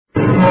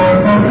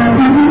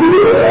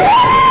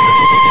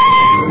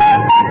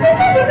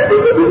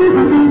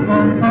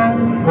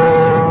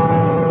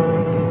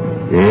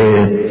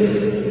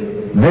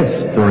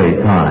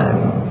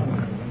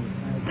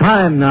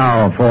Time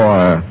now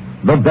for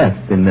The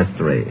Best in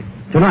Mystery.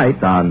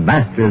 Tonight on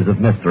Masters of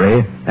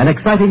Mystery, an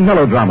exciting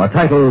melodrama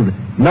titled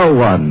No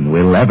One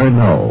Will Ever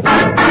Know.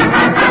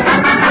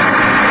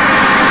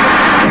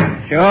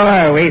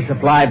 Sure, we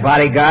supply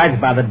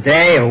bodyguards by the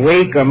day, a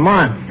week, or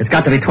month. It's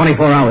got to be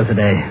 24 hours a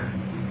day.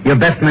 Your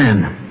best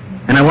man.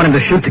 And I want him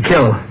to shoot to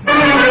kill.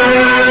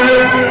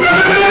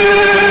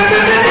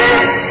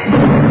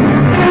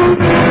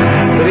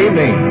 Good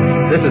evening.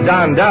 This is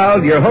Don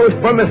Dowd, your host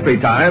for Mystery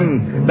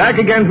Time, back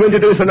again to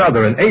introduce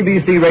another in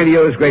ABC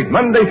Radio's great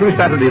Monday through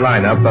Saturday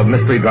lineup of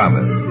mystery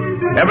dramas.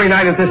 Every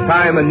night at this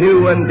time, a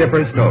new and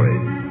different story.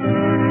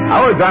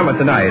 Our drama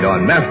tonight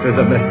on Masters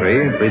of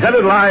Mystery,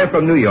 presented live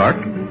from New York,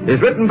 is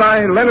written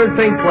by Leonard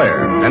St.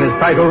 Clair and is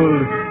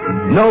titled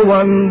No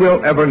One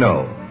Will Ever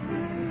Know.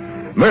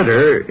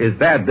 Murder is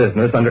bad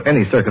business under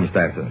any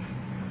circumstances.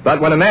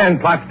 But when a man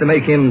plots to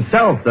make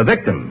himself the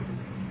victim,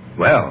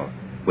 well,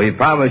 we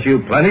promise you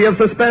plenty of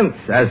suspense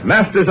as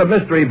Masters of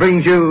Mystery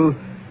brings you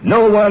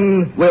No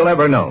One Will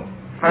Ever Know.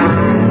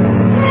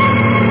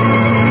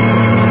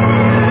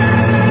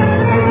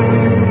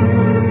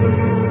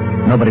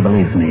 Nobody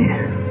believes me.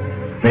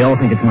 They all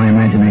think it's my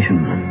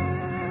imagination.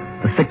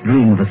 The sick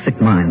dream of a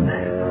sick mind.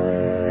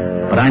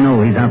 But I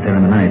know he's out there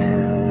in the night.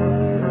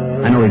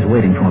 I know he's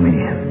waiting for me.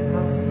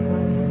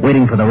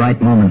 Waiting for the right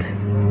moment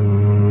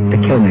to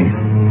kill me.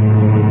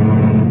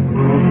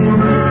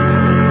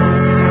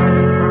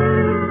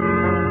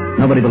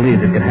 Nobody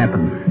believes it could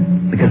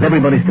happen, because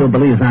everybody still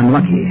believes I'm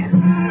lucky.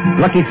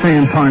 Lucky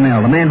Sam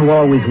Parnell, the man who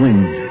always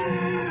wins.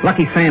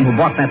 Lucky Sam who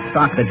bought that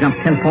stock that jumped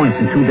 10 points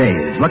in 2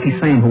 days. Lucky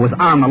Sam who was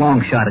on the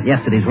long shot at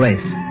yesterday's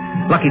race.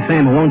 Lucky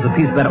Sam who owns a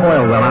piece of that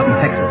oil well out in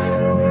Texas.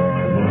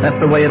 That's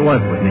the way it was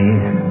with me.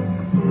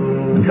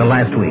 Until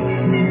last week.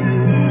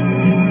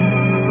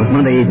 It was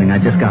Monday evening.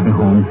 I'd just gotten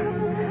home.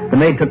 The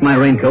maid took my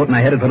raincoat and I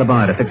headed for the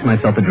bar to fix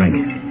myself a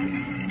drink.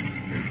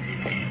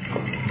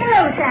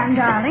 Hello, Sam,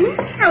 darling.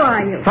 How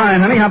are you?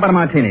 Fine, honey. How about a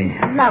martini?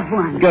 Love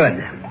one. Good.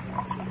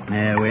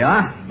 There we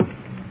are.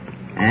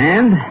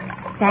 And?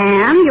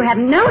 Sam, you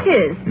haven't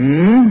noticed.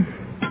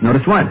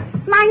 Notice what?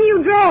 My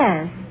new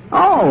dress.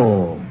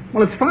 Oh,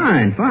 well, it's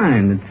fine.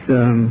 It's,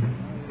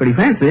 pretty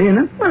fancy, isn't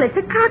it? Well, it's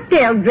a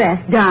cocktail dress,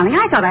 darling.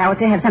 I thought I ought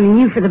to have something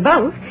new for the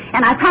boat.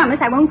 And I promise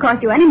I won't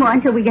cost you any more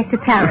until we get to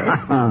Paris.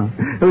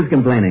 Who's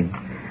complaining?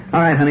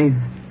 All right, honey.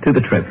 To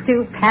the trip.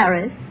 To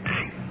Paris.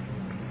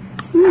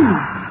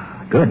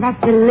 Good.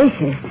 That's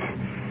delicious.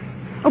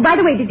 Oh, by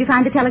the way, did you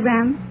find the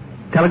telegram?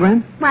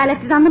 Telegram? Why, I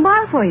left it on the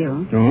bar for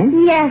you. Oh?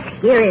 Yes,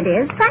 here it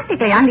is.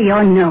 Practically under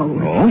your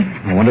nose. Oh?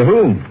 I wonder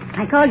who.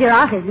 I called your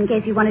office in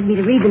case you wanted me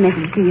to read the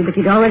message to you, but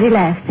you'd already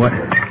left. What?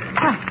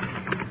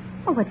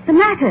 Oh, what's the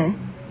matter?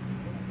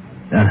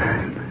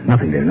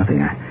 Nothing, dear,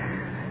 nothing.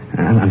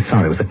 I'm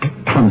sorry. It was a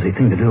clumsy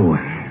thing to do.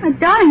 Oh,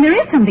 darling, there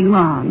is something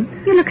wrong.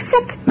 You look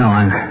sick. No,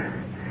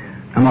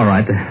 I'm all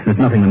right. There's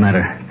nothing the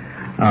matter.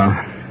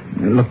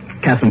 Look,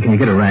 Catherine, can you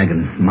get a rag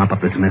and mop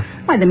up this mess?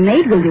 Why, the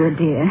maid will do it,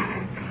 dear.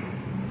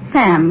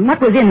 Sam, what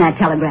was in that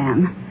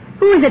telegram?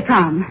 Who is it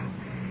from?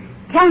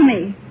 Tell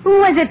me, who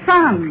was it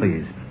from?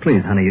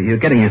 Please, honey, you're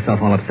getting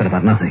yourself all upset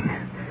about nothing.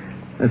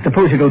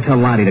 Suppose you go tell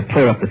Lottie to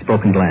clear up this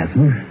broken glass,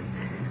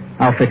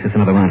 I'll fix us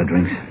another round of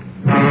drinks.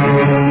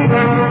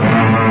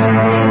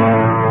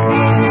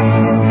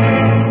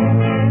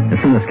 As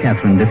soon as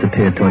Catherine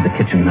disappeared toward the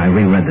kitchen, I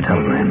reread the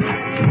telegram.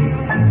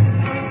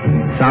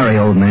 Sorry,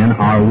 old man,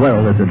 our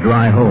well is a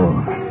dry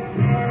hole.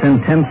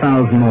 Send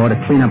 10,000 more to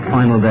clean up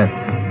final deaths.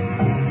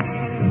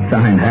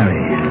 Signed, Harry.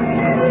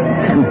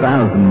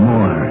 10,000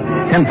 more.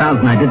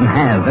 10,000 I didn't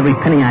have. Every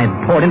penny I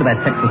had poured into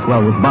that Texas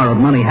well was borrowed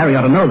money. Harry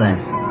ought to know that.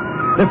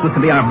 This was to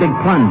be our big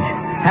plunge.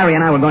 Harry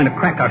and I were going to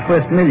crack our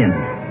first $1 million.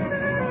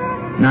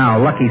 Now,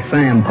 Lucky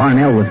Sam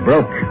Parnell was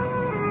broke.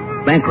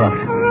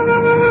 Bankrupt.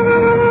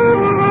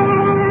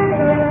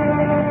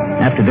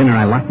 After dinner,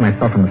 I locked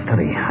myself in the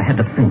study. I had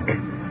to think.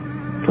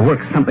 To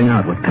work something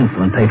out with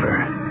pencil and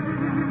paper.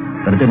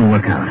 But it didn't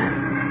work out.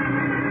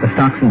 The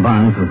stocks and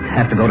bonds would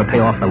have to go to pay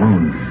off the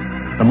loans.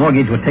 The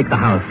mortgage would take the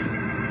house.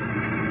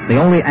 The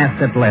only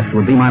asset left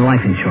would be my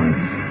life insurance.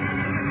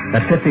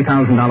 That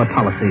 $50,000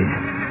 policy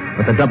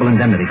with the double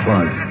indemnity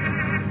clause.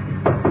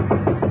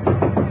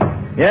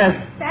 Yes?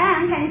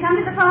 Sam, can you come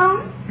to the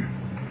phone?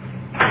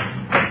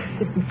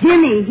 It's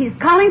Jimmy. He's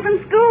calling from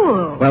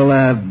school. Well,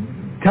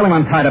 tell him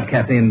I'm tied up,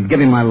 Kathy, and give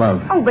him my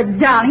love. Oh, but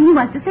darling, he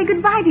wants to say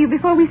goodbye to you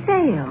before we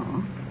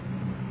sail.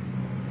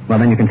 Well,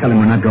 then you can tell him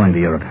we're not going to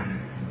Europe.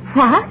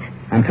 What?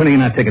 I'm turning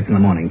in our tickets in the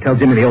morning. Tell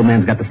Jimmy the old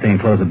man's got to stay and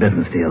close a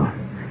business deal.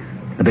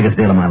 The biggest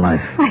deal of my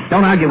life.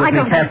 Don't argue with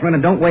me, Catherine,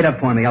 and don't wait up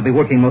for me. I'll be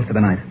working most of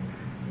the night.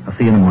 I'll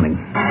see you in the morning.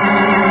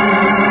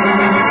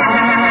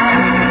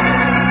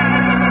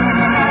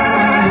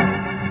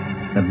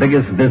 The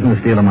biggest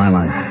business deal of my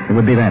life. It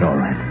would be that, all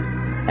right.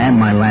 And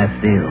my last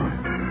deal.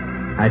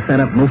 I sat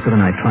up most of the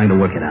night trying to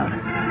work it out.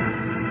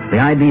 The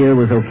idea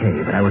was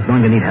okay, but I was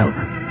going to need help.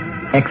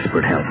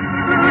 Expert help.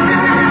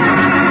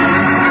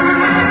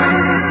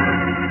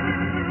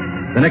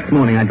 The next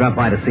morning, I dropped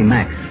by to see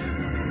Max.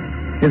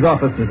 His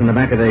office was in the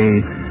back of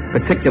a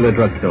particular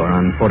drugstore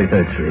on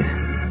 43rd Street.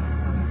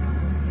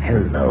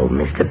 Hello,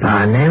 Mr.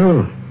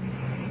 Parnell.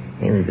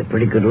 There's a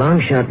pretty good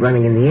long shot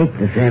running in the 8th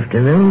this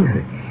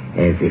afternoon.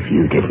 As if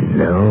you didn't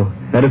know.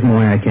 That isn't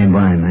why I came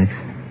by, Max.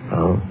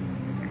 Oh?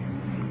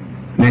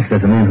 Max,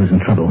 there's a man who's in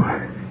trouble.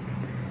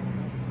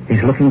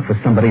 He's looking for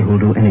somebody who'll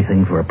do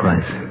anything for a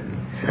price.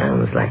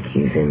 Sounds like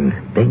he's in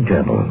big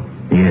trouble.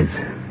 He is.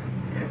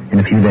 In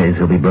a few days,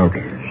 he'll be broke.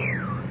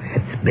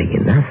 That's big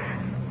enough.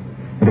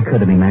 It occurred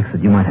to me, Max,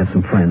 that you might have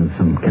some friends,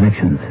 some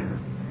connections.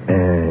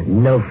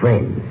 No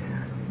friends.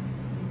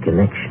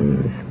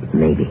 Connections,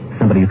 maybe.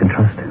 Somebody you can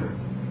trust?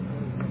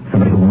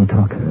 Somebody who won't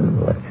talk?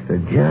 What's the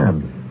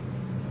job?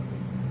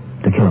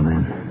 To kill a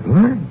man.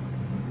 What?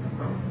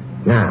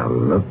 Now,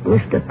 look,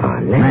 Mr.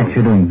 Parnell. Max,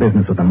 you're doing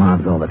business with the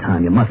mobs all the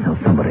time. You must know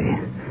somebody.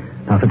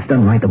 Now, if it's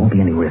done right, there won't be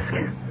any risk.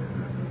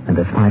 And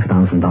there's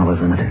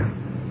 $5,000 in it.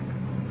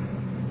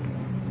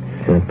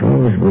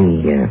 Suppose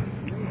we,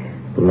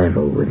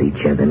 level with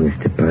each other,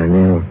 Mr.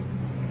 Parnell.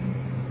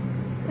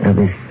 Now,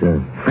 this,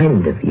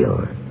 friend of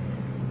yours.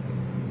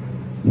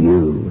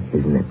 You,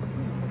 isn't it?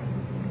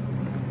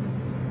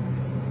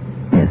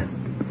 Yes.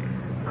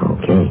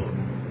 Okay.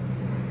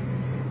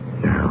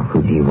 Now,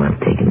 who do you want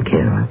taken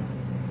care of?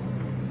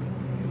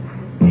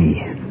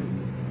 Me.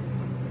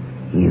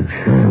 You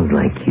sound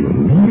like you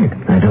mean it.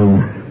 I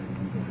do.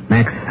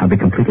 Max, I'll be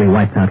completely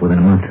wiped out within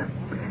a month.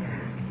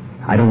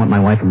 I don't want my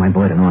wife and my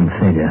boy to know I'm a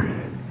failure.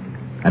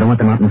 I don't want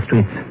them out in the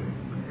streets.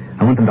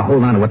 I want them to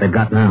hold on to what they've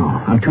got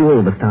now. I'm too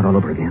old to start all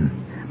over again.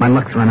 My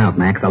luck's run out,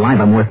 Max. Alive,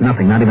 I'm worth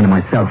nothing, not even to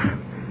myself.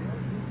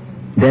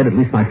 Dead, at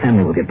least my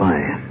family will get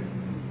by.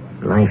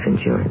 Life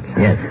insurance, huh?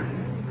 Yes.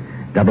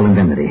 Double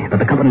indemnity. But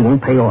the company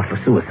won't pay off for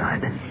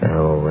suicide.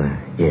 So,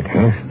 it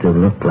has to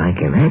look like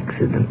an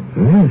accident,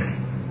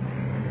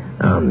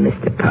 Oh,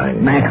 Mr.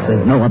 Parnell. Max,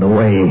 there's no other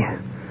way.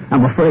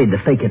 I'm afraid to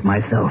fake it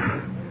myself.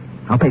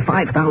 I'll pay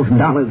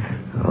 $5,000.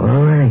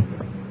 All right.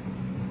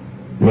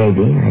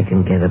 Maybe I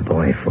can get a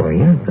boy for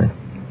you, but...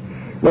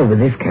 Well, with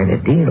this kind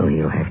of deal,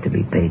 you'll have to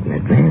be paid in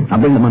advance. I'll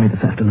bring the money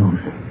this afternoon.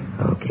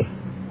 Okay.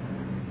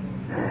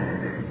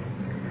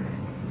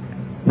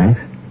 Max?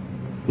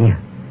 Yeah.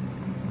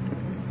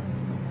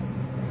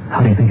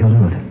 How do you think you'll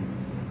do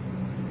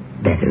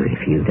it? Better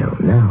if you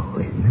don't know,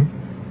 isn't it?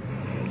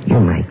 You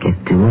might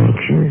get too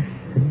anxious.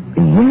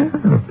 Yeah,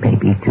 or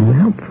maybe too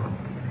helpful.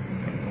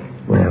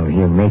 Well,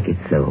 he'll make it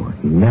so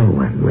no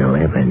one will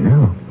ever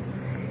know.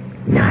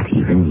 Not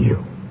even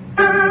you.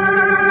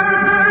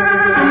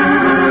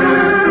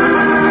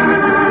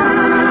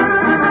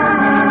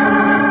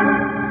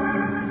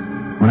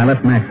 When I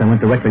left Max, I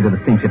went directly to the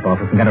steamship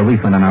office and got a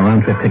refund on our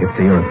round-trip tickets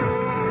to Europe.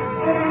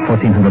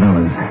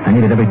 $1,400. I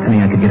needed every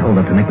penny I could get hold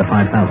of to make the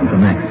 $5,000 for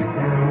Max.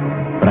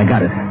 But I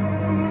got it.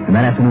 And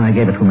that afternoon I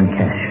gave it to him in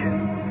cash.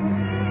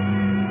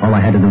 All I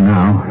had to do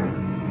now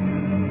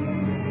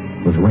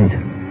was wait.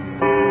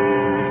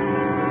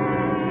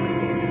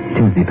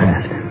 Tuesday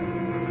passed.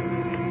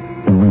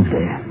 And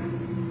Wednesday.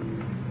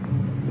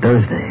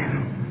 Thursday.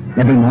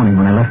 Every morning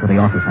when I left for the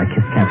office, I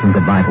kissed Catherine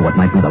goodbye for what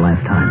might be the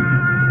last time.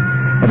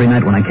 Every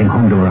night when I came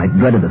home to her, I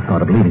dreaded the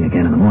thought of leaving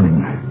again in the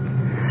morning.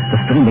 The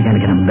strain began to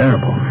get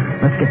unbearable.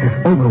 Let's get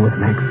this over with,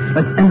 Max.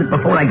 Let's end it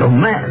before I go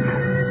mad.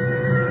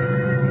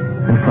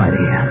 And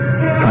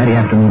Friday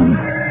afternoon.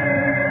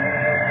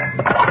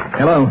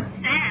 Hello?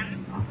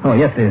 Sam? Oh,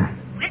 yes, dear.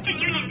 Western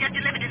Union just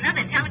delivered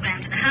another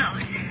telegram to the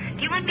house.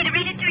 Do you want me to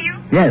read it to you?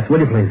 Yes, will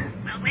you please?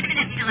 Well, wait a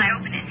minute until I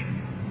open it.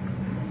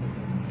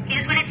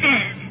 Here's what it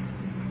says.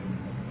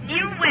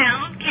 New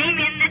well came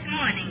in this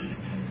morning.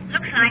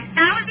 Looks like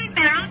 1,000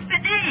 barrels per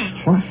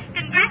day. What?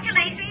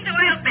 Congratulations,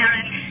 oil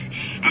baron.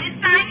 And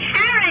it's signed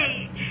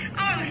Harry.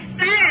 Oh,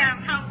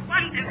 Sam, how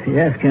wonderful.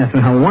 Yes,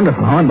 Catherine, how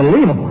wonderful, how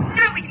unbelievable.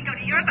 Now we can go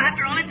to Europe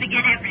after all and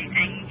forget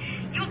everything.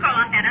 You'll call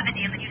off that other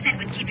deal that you said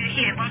would keep you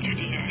here, won't you,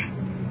 dear?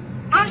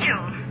 Won't you?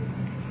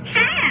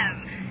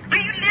 Sam, are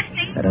you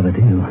listening? That other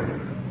deal.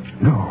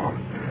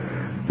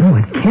 No,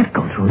 it can't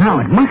go through now.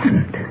 It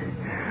mustn't.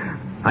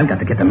 I've got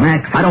to get to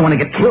Max. I don't want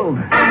to get killed.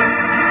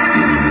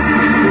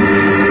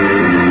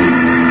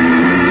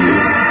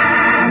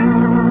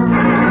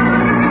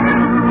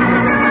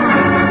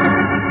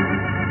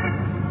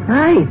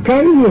 I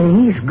tell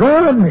you, he's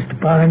gone, Mr.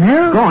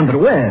 Parnell. Gone, but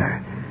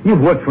where?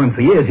 You've worked for him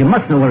for years. You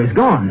must know where he's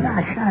gone.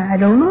 I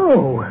don't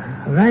know.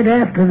 Right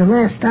after the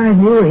last time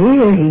you were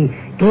here, he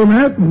came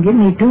out and gave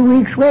me 2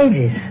 weeks'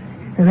 wages.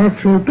 And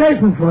that's real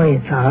pleasant for you,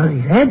 Charles,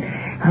 he said.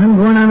 I'm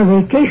going on a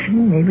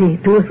vacation, maybe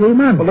 2 or 3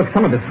 months. Well, look,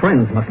 some of his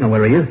friends must know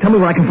where he is. Tell me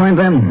where I can find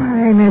them.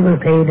 I never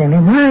paid any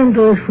mind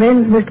to his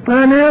friends, Mr.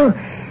 Parnell.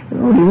 The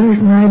only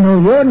reason I know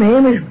your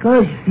name is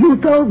because you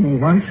told me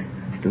once.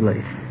 It's too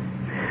late.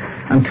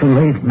 I'm too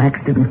late. Max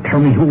didn't tell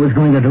me who was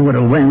going to do it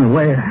or when or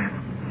where.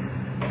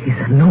 He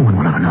said no one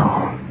will ever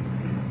know.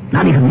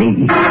 Not even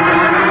me.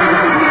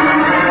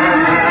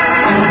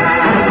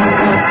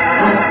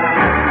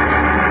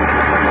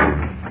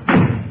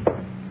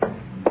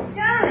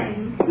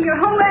 Darling, you're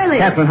home early.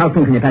 Catherine, how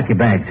soon can you pack your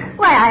bags?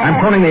 Why,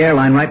 I'm phoning the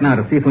airline right now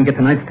to see if we can get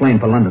tonight's plane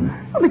for London.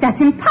 Oh, but that's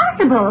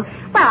impossible.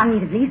 Well, I'll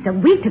need at least a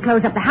week to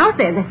close up the house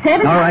there. The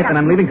servants... All right, then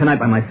I'm leaving tonight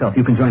by myself.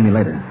 You can join me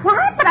later.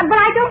 What? But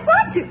I don't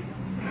want to.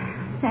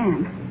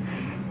 Sam,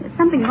 there's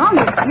something wrong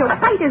with you. Your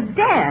sight is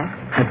deaf.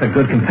 That's a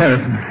good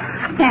comparison.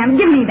 Sam,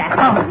 give me that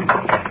phone.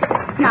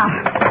 Now,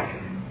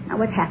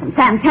 what's happened?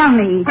 Sam, tell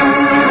me.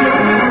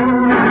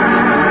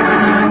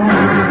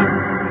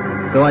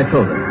 So I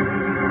told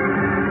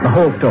her. The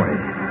whole story.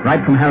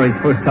 Right from Harry's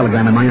first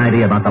telegram and my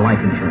idea about the life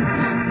insurance.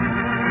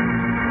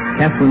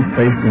 Catherine's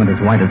face went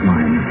as white as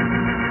mine.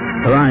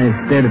 Her eyes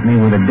stared at me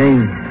with a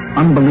dazed,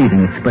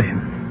 unbelieving expression.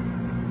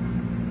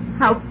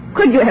 How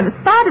could you have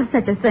thought of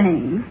such a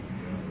thing?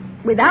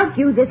 Without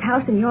you, this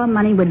house and your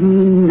money would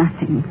mean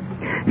nothing.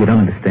 You don't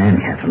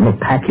understand, Catherine.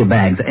 Look, pack your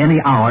bags. Any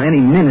hour, any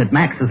minute,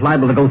 Max is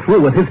liable to go through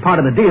with his part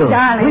of the deal.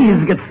 Darling.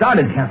 Please get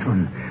started,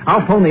 Catherine.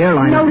 I'll phone the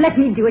airline. No, let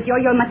me do it.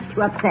 You're much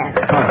too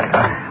upset. All right.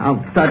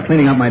 I'll start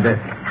cleaning up my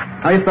desk.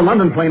 Now, if the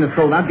London plane is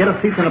sold out, get a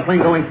seat in a plane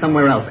going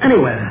somewhere else.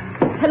 Anywhere.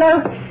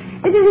 Hello?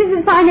 This is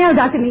Mrs. Parnell,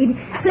 Dr. Meade.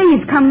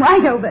 Please come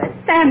right over.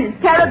 Sam is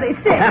terribly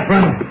sick.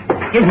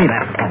 Catherine, give me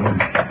that phone.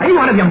 Are you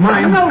out of your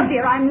mind? No,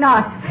 dear, I'm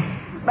not.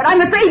 But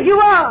I'm afraid you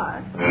are.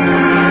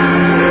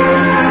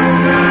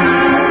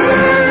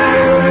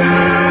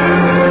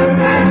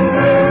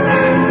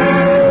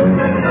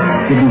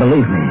 She didn't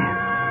believe me.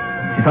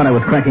 She thought I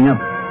was cracking up.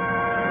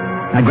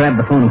 I grabbed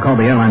the phone and called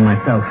the airline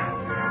myself.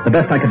 The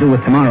best I could do was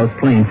tomorrow's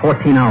plane,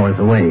 14 hours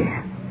away.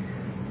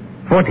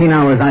 14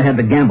 hours I had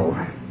to gamble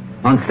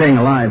on staying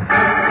alive.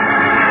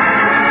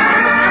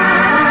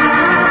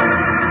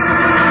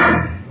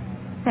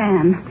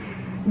 Sam,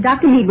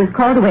 Dr. Meade was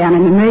called away on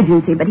an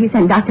emergency, but he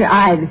sent Dr.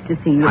 Ives to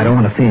see you. I don't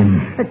want to see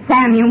him. But,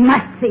 Sam, you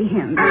must see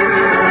him.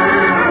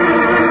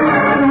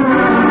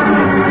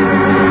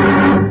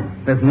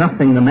 There's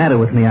nothing the matter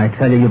with me, I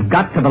tell you. You've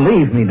got to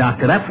believe me,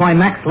 Doctor. That's why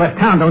Max left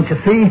town, don't you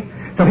see?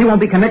 So he won't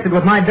be connected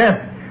with my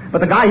death. But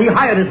the guy he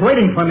hired is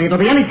waiting for me. It'll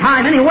be any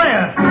time,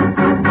 anywhere.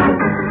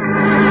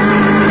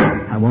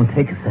 I won't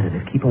take a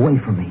sedative. Keep away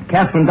from me.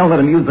 Catherine, don't let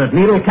him use that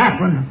needle.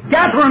 Catherine!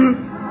 Catherine!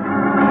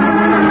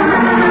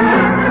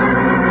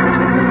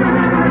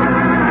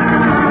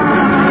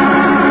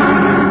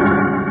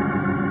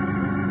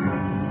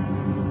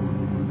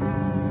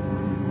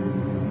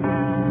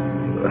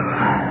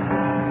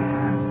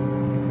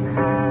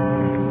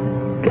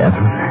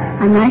 Catherine?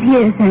 I'm right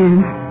here,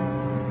 Sam.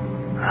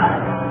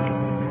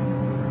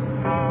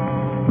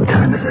 What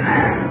time is it?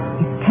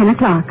 It's 10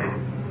 o'clock.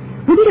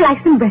 Would you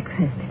like some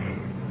breakfast?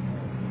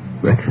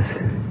 Breakfast?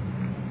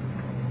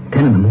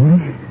 10 in the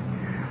morning?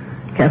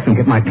 Catherine,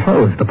 get my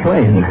clothes, the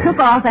plane. It took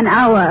off an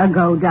hour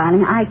ago,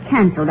 darling. I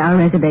canceled our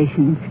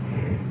reservations.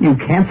 You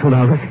canceled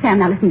our reservations? Sam,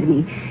 now listen to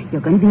me.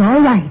 You're going to be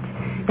all right.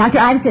 Dr.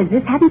 Ives says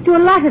this happens to a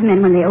lot of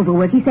men when they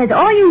overwork. He says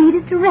all you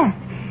need is to rest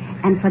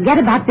and forget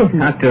about business.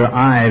 Dr.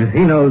 Ives,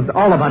 he knows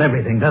all about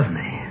everything, doesn't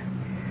he?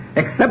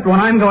 Except when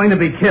I'm going to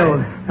be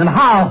killed. And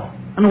how?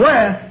 And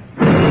where?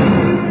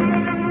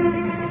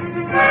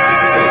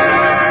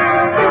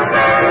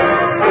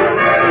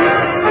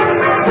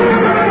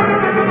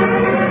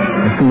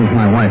 As soon as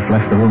my wife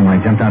left the room, I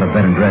jumped out of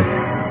bed and dressed.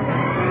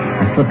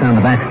 I slipped down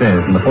the back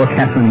stairs, and before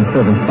Catherine and the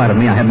servants spotted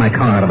me, I had my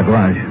car out of the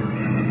garage.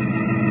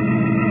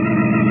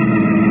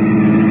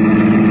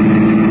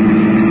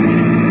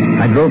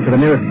 I drove to the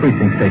nearest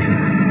precinct station.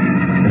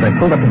 As I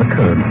pulled up to the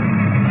curb,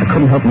 I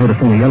couldn't help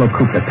noticing the yellow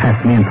coupe that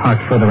passed me and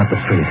parked further up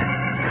the street.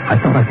 I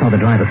thought I saw the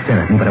driver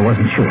stare at me, but I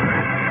wasn't sure.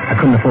 I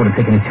couldn't afford to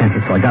take any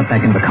chances, so I got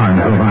back into the car and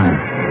drove on.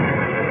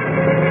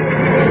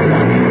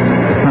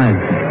 Besides,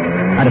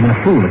 I'd have been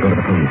a fool to go to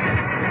the police.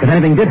 If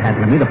anything did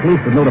happen to me, the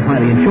police would notify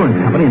the insurance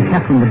company and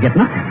Catherine would get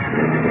nothing.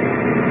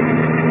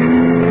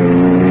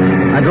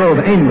 I drove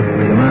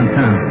aimlessly around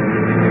town.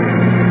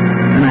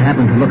 Then I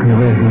happened to look in the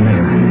rearview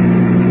mirror.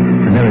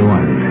 And there he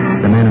was,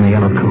 the man in the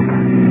yellow coupe.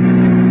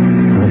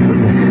 Well, this was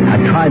it. I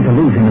tried to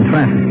lose him in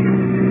traffic.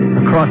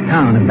 Across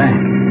town and back.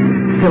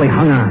 Still he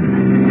hung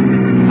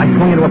on. I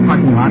swung into a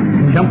parking lot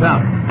and jumped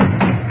out.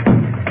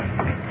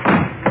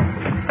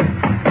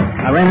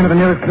 I ran into the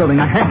nearest building.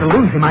 I had to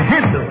lose him. I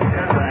had to.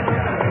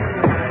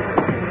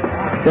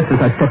 Just as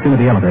I stepped into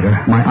the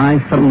elevator, my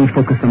eyes suddenly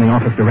focused on the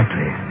office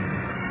directory.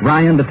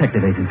 Ryan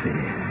Detective Agency.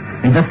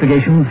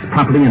 Investigations,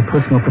 Property, and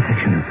Personal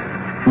Protection.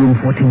 Room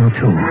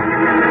 1402.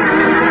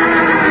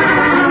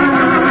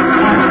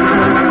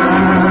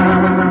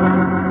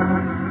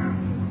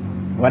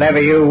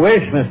 Whatever you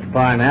wish, Mr.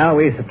 Parnell.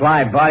 We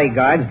supply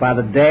bodyguards by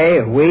the day,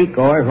 a week,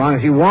 or as long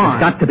as you want.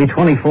 It's got to be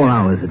 24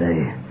 hours a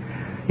day.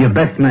 Your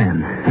best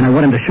man, and I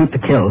want him to shoot to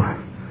kill.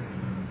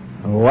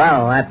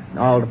 Well, that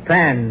all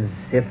depends.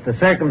 If the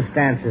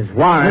circumstances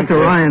warrant...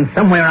 Mr. Ryan,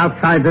 somewhere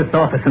outside this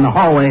office, in the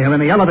hallway, or in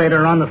the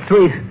elevator, or on the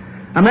street,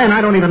 a man I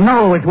don't even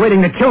know is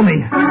waiting to kill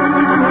me.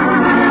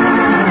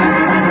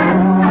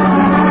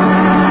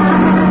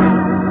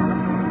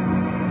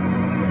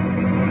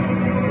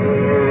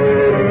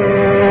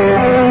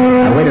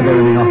 I waited there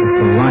in the office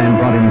till Ryan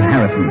brought in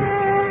Harrison,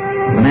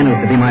 the man who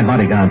was to be my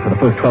bodyguard for the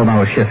first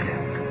 12-hour shift.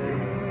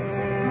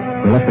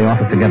 We left the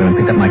office together and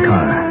picked up my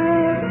car.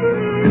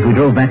 As we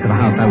drove back to the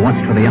house, I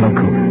watched for the yellow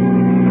coupe.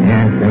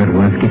 Yes, there it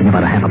was, keeping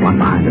about a half a block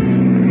behind us.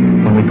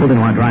 When we pulled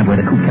into our driveway,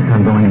 the coupe kept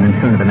on going and then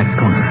turned to the next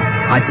corner.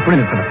 I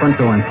sprinted for the front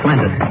door and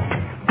slammed it.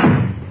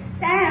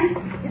 Sam,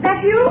 is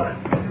that you?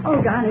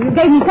 Oh, darling, you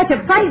gave me such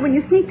a fright when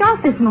you sneaked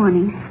off this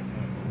morning.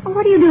 Oh,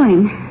 what are you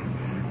doing?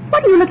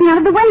 What are you looking out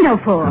of the window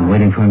for? I'm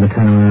waiting for him to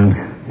turn around.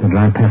 He'll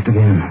drive past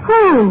again.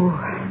 Oh.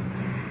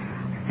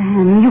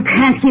 Sam, you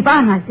can't keep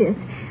on like this.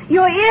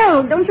 You're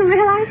ill, don't you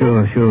realize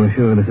it?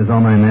 Sure. This is all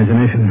my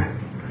imagination.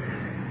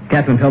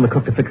 Catherine, tell the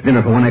cook to fix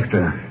dinner for one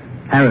extra.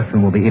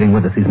 Harrison will be eating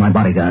with us. He's my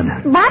bodyguard.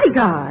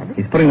 Bodyguard?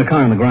 He's putting the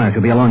car in the garage.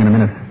 He'll be along in a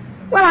minute.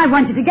 Well, I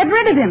want you to get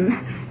rid of him.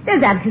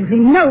 There's absolutely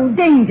no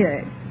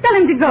danger. Tell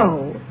him to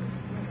go.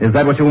 Is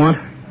that what you want?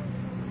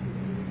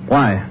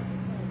 Why?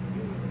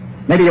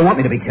 Maybe you want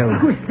me to be killed.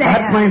 Who's that?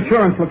 Perhaps my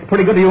insurance looks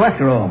pretty good to you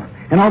after all.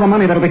 And all the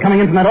money that'll be coming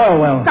in from that oil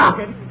well. Stop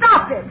it.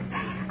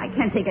 I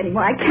can't take any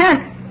more. I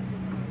can't.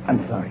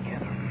 I'm sorry,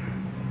 Catherine.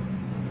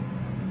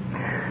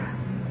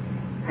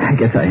 I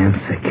guess I am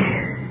sick.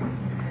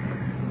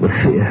 With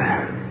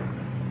fear.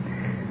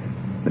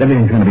 But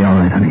everything's going to be all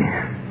right, honey.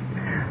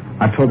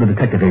 I've told the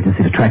detective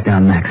agency to track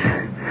down Max.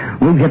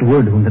 We'll get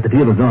word to him that the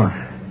deal is off.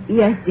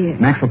 Yes, dear.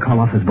 Max will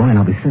call off his boy and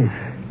I'll be safe.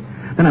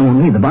 Then I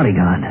won't need the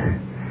bodyguard.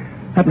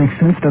 That makes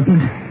sense,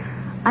 doesn't it?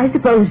 I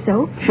suppose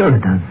so. Sure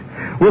it does.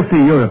 We'll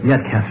see Europe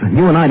yet, Catherine.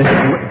 You and I...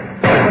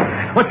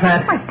 What's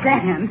that? Why,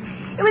 Sam,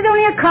 it was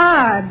only a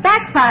car.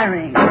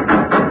 Backfiring.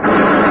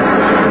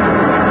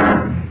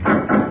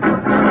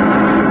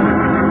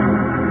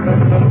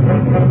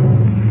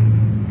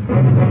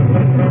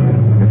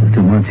 This is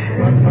too much.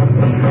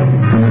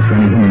 Too much for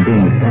any human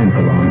being to stand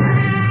for long.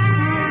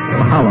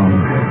 For how long?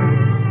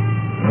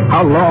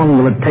 How long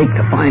will it take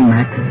to find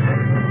Max?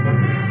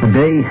 A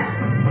day?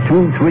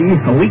 2, 3,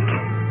 a week?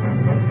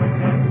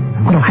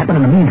 What'll happen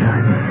in the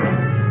meantime?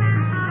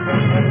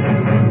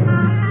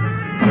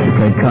 We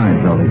played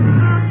cards all evening.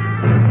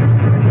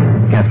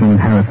 Catherine,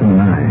 Harrison,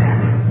 and I.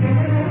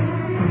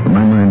 But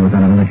my mind was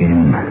on another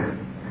game.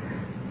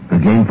 A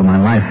game for my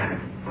life.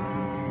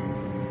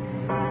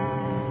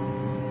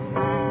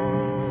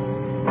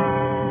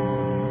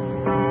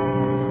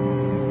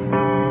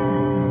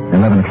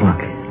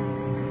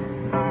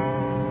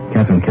 $11:00.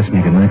 Catherine kissed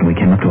me goodnight and we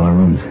came up to our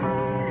rooms.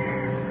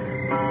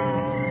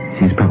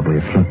 She's probably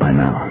asleep by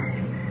now.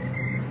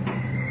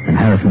 And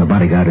Harrison, the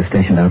bodyguard, is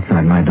stationed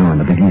outside my door in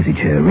the big easy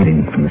chair,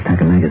 reading from the stack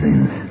of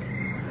magazines.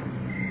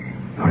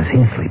 Or is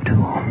he asleep,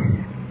 too?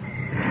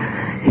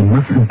 He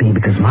mustn't be,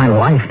 because my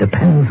life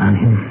depends on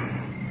him.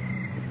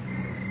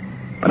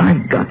 But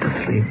I've got to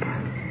sleep.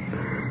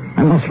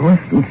 I must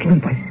rest and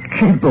sleep. I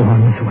can't go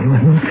on this way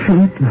with no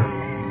sleep.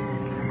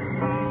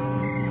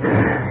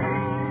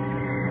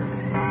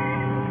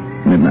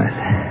 Midnight.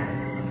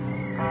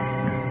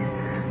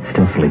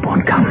 Still sleep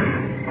won't come.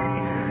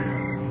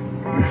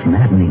 This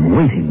maddening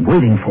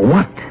waiting for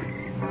what?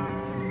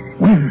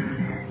 When?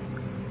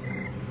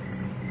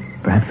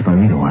 Perhaps if I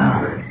read a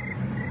while.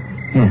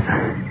 Yes,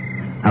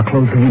 I'll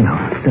close the window,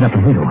 sit up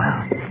and read a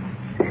while.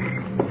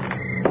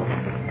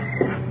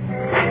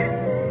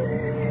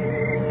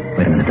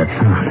 Wait a minute, that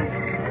sound.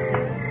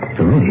 It's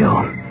a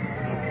radio.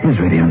 His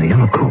radio in the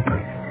yellow coupe.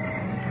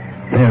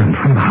 There in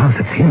front of the house,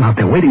 it's him out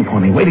there waiting for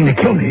me, waiting to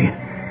kill me.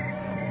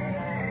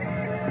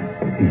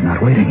 He's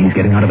not waiting, he's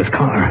getting out of his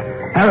car.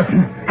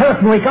 Harrison,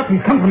 wake up.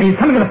 He's come for me. He's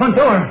coming to the front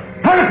door.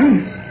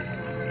 Harrison!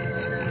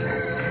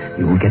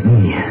 You won't get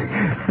me.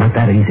 Not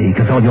that easy,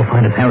 because all you'll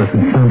find is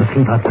Harrison sound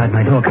asleep outside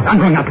my door, because I'm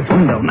going out this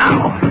window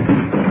now.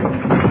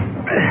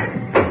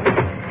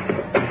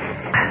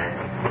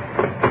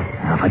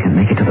 Now, if I can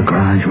make it to the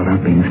garage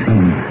without being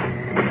seen.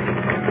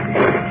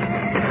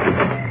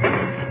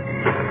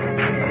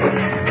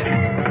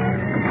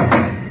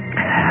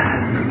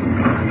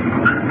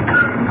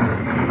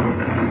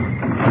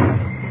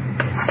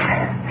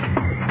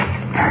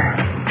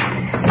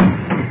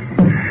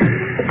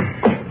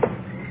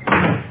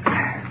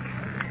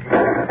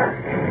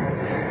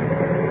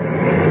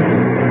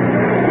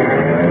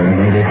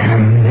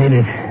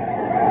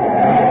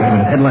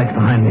 Headlights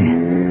behind me.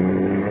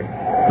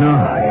 No,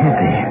 it can't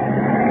be.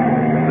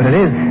 But it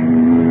is.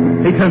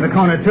 He turned the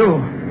corner,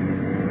 too.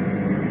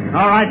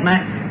 All right,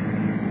 Max.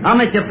 I'll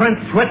make your friend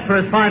sweat for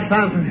his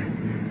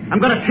 $5,000. I'm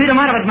going to cheat him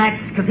out of it,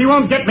 Max, because he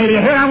won't get me. Do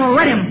you hear? I won't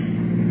let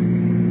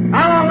him.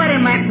 I won't let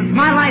him, Max. It's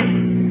my life.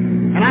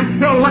 And I'm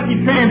still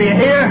Lucky Sam, do you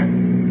hear?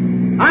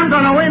 I'm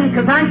going to win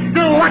because I'm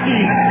still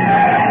lucky.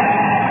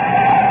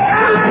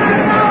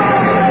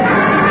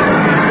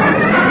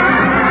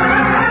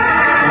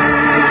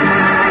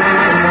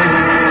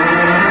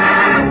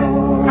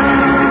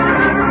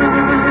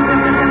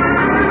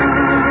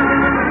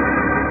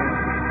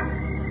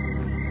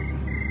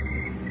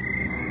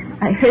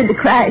 I heard the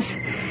crash.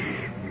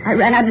 I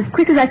ran out as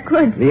quick as I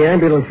could. The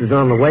ambulance is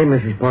on the way,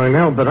 Mrs.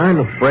 Parnell, but I'm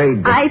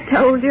afraid that... I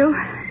told you.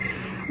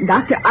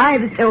 Dr.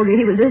 Ives told you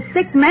he was a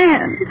sick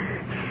man.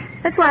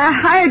 That's why I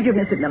hired you,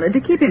 Mr. Miller,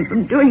 to keep him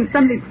from doing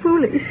something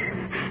foolish.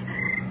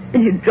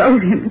 And you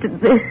drove him to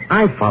this.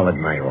 I followed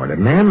my order,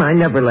 ma'am. I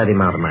never let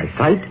him out of my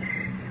sight.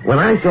 When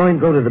I saw him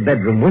go to the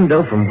bedroom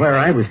window from where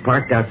I was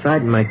parked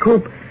outside in my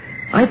coupe,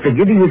 I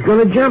figured he was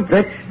going to jump.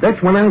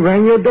 That's when I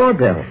rang your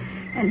doorbell.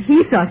 And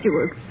he thought you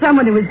were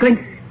someone who was going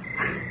to...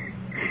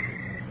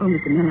 Oh,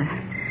 Mr. Miller,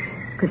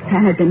 could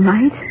Sam have been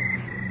right?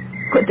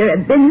 Could there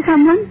have been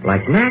someone?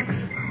 Like Max?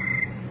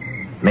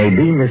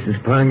 Maybe,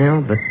 Mrs.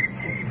 Parnell, but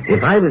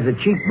if I was a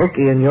cheap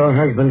bookie and your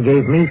husband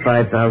gave me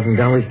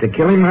 $5,000 to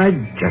kill him,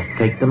 I'd just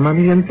take the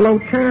money and blow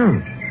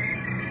town.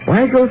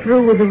 Why go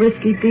through with a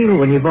risky deal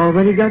when you've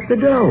already got the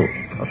dough?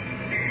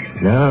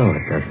 No,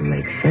 it doesn't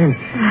make sense.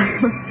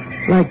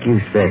 Like you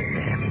said,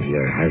 ma'am,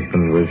 your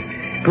husband was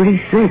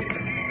pretty sick.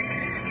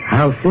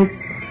 How sick?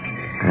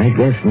 I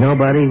guess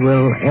nobody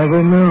will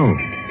ever know.